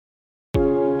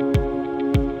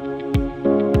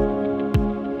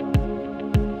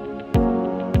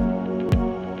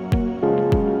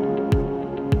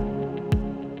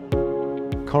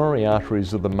coronary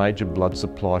arteries are the major blood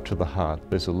supply to the heart.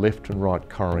 There's a left and right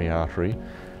coronary artery.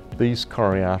 These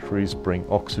coronary arteries bring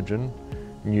oxygen,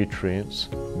 nutrients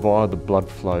via the blood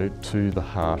flow to the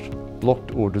heart.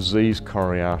 Blocked or diseased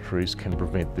coronary arteries can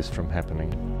prevent this from happening.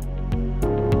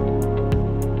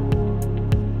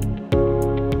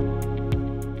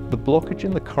 The blockage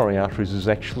in the coronary arteries is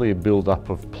actually a build-up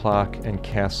of plaque and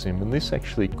calcium, and this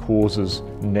actually causes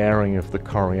narrowing of the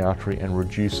coronary artery and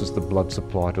reduces the blood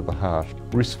supply to the heart.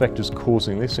 Risk factors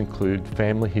causing this include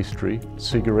family history,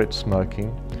 cigarette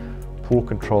smoking, poor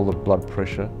control of blood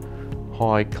pressure,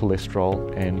 high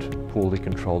cholesterol and poorly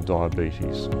controlled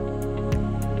diabetes.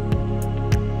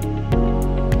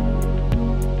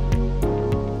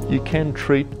 You can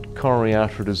treat coronary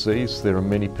artery disease. There are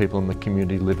many people in the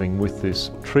community living with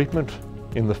this. Treatment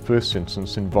in the first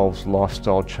instance involves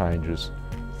lifestyle changes,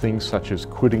 things such as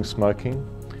quitting smoking,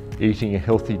 eating a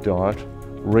healthy diet,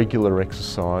 regular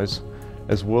exercise,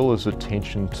 as well as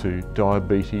attention to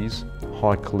diabetes,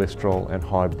 high cholesterol and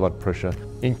high blood pressure.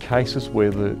 In cases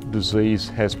where the disease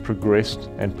has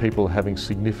progressed and people are having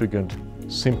significant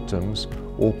symptoms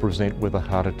or present with a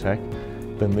heart attack,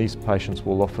 then these patients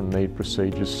will often need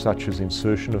procedures such as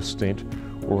insertion of stent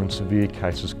or, in severe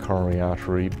cases, coronary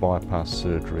artery bypass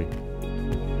surgery.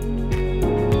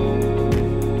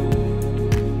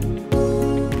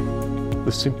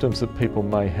 The symptoms that people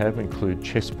may have include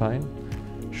chest pain,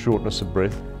 shortness of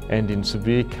breath, and in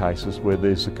severe cases where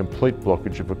there's a complete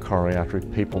blockage of a coronary artery,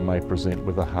 people may present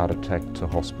with a heart attack to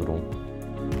hospital.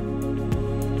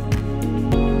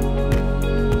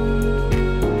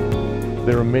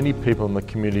 There are many people in the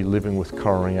community living with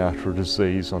coronary artery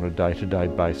disease on a day-to-day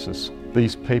basis.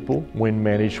 These people, when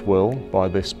managed well by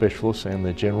their specialists and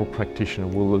their general practitioner,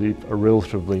 will live a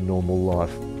relatively normal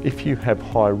life. If you have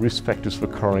high risk factors for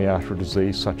coronary artery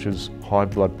disease, such as high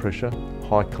blood pressure,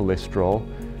 high cholesterol,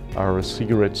 are a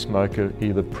cigarette smoker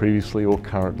either previously or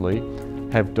currently,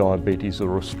 have diabetes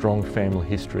or a strong family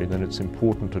history, then it's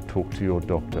important to talk to your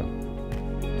doctor.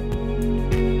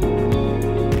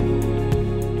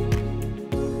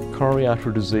 Coronary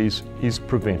artery disease is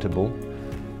preventable.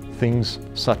 Things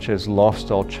such as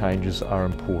lifestyle changes are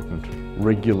important.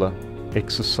 Regular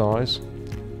exercise,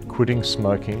 quitting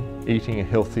smoking, eating a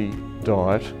healthy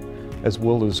diet, as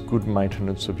well as good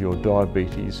maintenance of your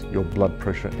diabetes, your blood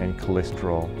pressure and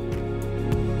cholesterol.